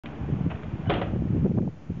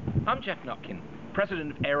I'm Geoff Notkin,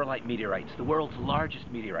 president of Meteorites, the world's largest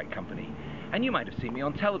meteorite company. And you might have seen me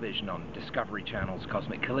on television on Discovery Channel's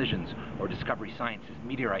Cosmic Collisions or Discovery Science's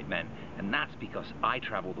Meteorite Men, and that's because I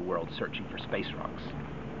travel the world searching for space rocks.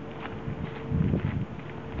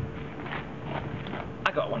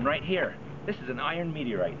 I got one right here. This is an iron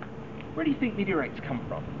meteorite. Where do you think meteorites come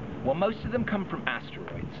from? Well, most of them come from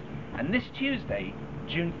asteroids. And this Tuesday,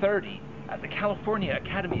 June 30, at the California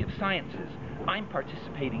Academy of Sciences, I'm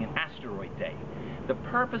participating in Asteroid Day. The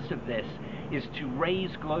purpose of this is to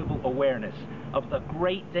raise global awareness of the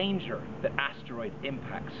great danger that asteroid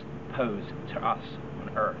impacts pose to us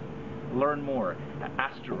on Earth. Learn more at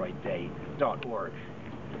asteroidday.org.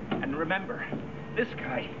 And remember, this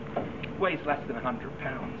guy weighs less than 100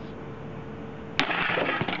 pounds.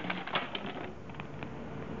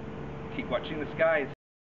 Keep watching the skies.